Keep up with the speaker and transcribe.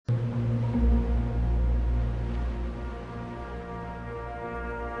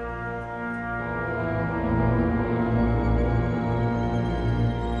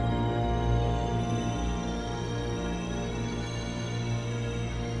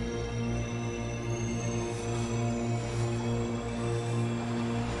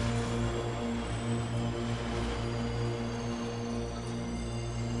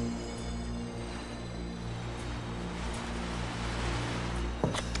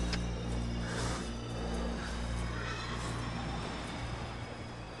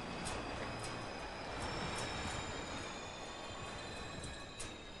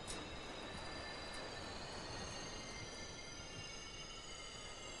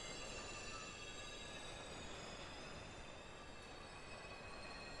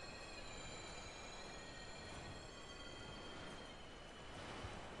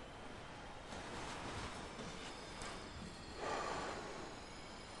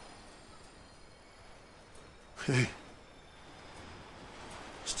Hey.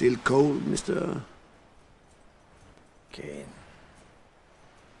 Still cold, Mr. Kane.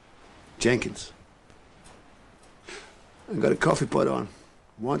 Jenkins. I got a coffee pot on.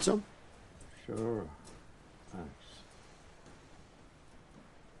 Want some? Sure. Thanks.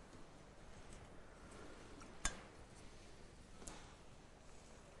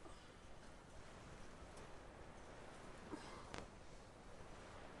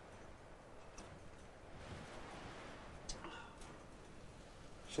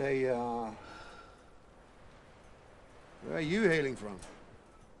 Say, where are you hailing from?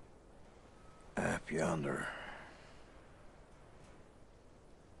 Up yonder.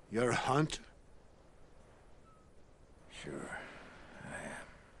 You're a hunter? Sure, I am.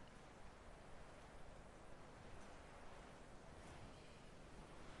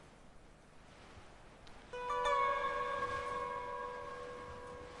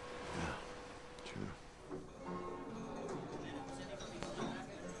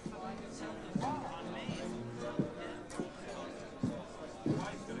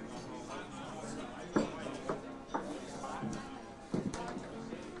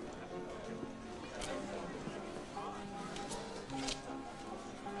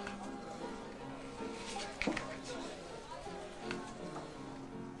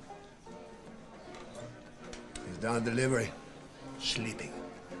 Down delivery. Sleeping.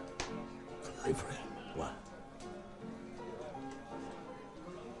 Delivery? What?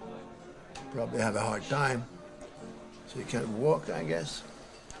 Probably have a hard time. So you can't walk, I guess.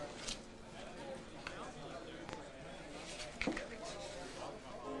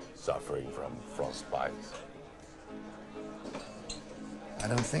 Suffering from frostbite? I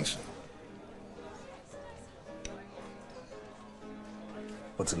don't think so.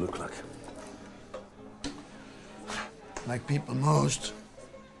 What's it look like? Like people most.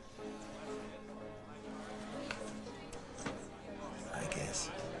 I guess.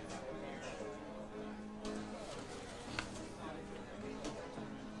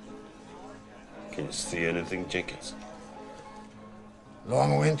 Can you see anything, Jenkins?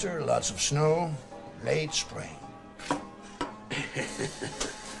 Long winter, lots of snow, late spring.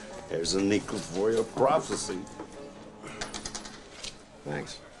 There's a nickel for your prophecy.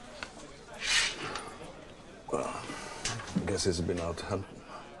 Thanks. Well, I guess he's been out hunting.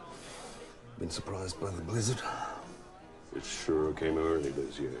 Been surprised by the blizzard. It sure came early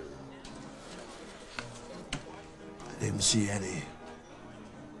this year. I didn't see any.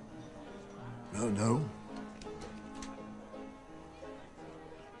 No.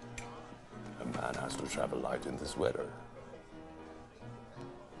 A man has to travel light in this weather.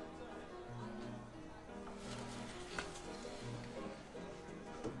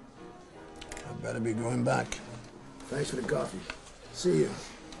 I better be going back. Thanks for the coffee. See you.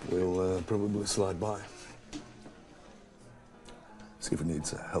 We'll probably slide by. See if he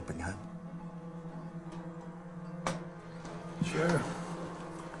needs a helping hand. Sure.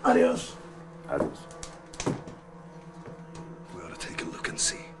 Adios. Adios. We ought to take a look and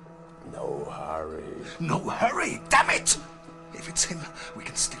see. No hurry. No hurry! Damn it! If it's him, we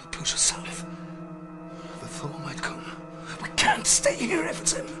can still push south. The thaw might come. We can't stay here if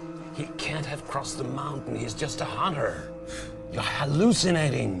it's him. He can't have crossed the mountain. He's just a hunter. You're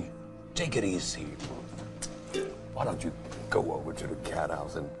hallucinating. Take it easy. Why don't you go over to the cat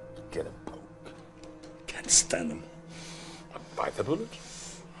house and get a poke? Can't stand him. Bite the bullet?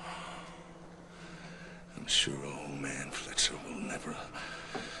 I'm sure old man Fletcher will never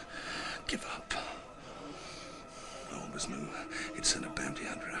give up. I always knew he'd send a bounty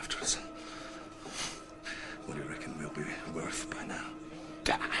hunter after us. What do you reckon we'll be worth by now?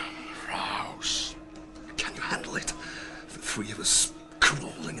 Damn, Rouse. Can you handle it? The three of us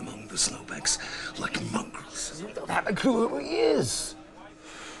crawling among the snowbanks like mongrels. You don't have a clue who he is.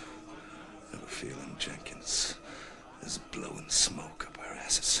 I have a feeling Jenkins is blowing smoke up our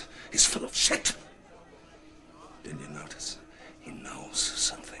asses. He's full of shit. Didn't you notice? He knows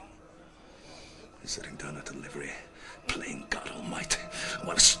something. He's sitting down at the livery, playing God Almighty. I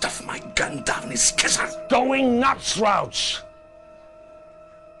want to stuff my gun down his kisser. Going nuts, Rouse.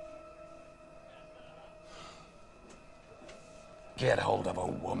 Get hold of a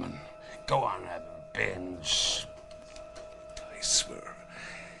woman. Go on a binge. I swear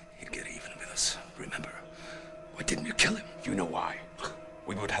he'd get even with us. Remember? Why didn't you kill him? You know why.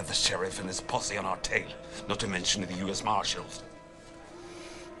 We would have the sheriff and his posse on our tail, not to mention the U.S. Marshals.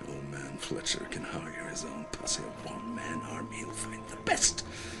 Old man Fletcher can hire his own posse of one-man army. He'll find the best.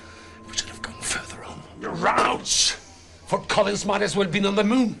 We should have gone further on. Rouse! Fort Collins might as well been on the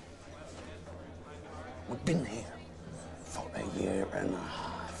moon. We've been here for a year and a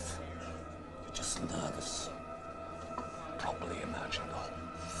half. You're just nervous. probably imagined the whole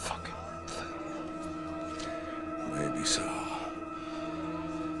fucking thing. Maybe so.